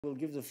We'll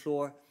give the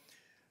floor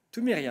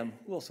to Miriam,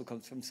 who also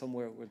comes from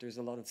somewhere where there's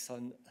a lot of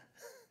sun.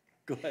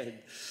 Go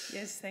ahead.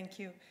 Yes, thank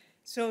you.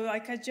 So I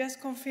can just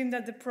confirm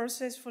that the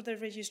process for the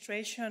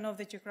registration of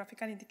the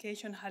geographical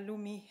indication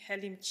halloumi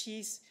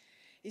cheese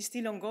is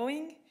still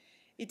ongoing.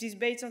 It is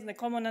based on the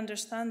common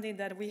understanding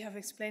that we have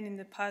explained in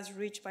the past,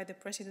 reached by the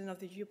President of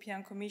the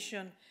European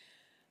Commission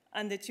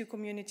and the two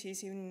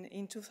communities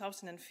in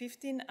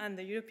 2015, and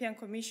the European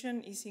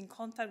Commission is in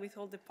contact with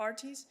all the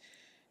parties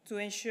to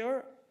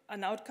ensure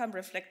an outcome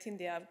reflecting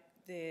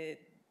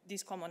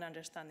this common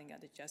understanding that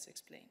I just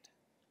explained.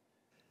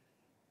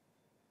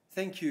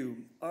 Thank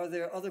you. Are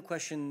there other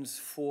questions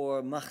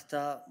for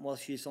Marta while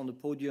she's on the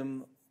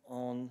podium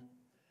on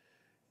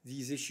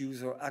these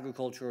issues or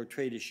agriculture or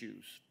trade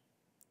issues?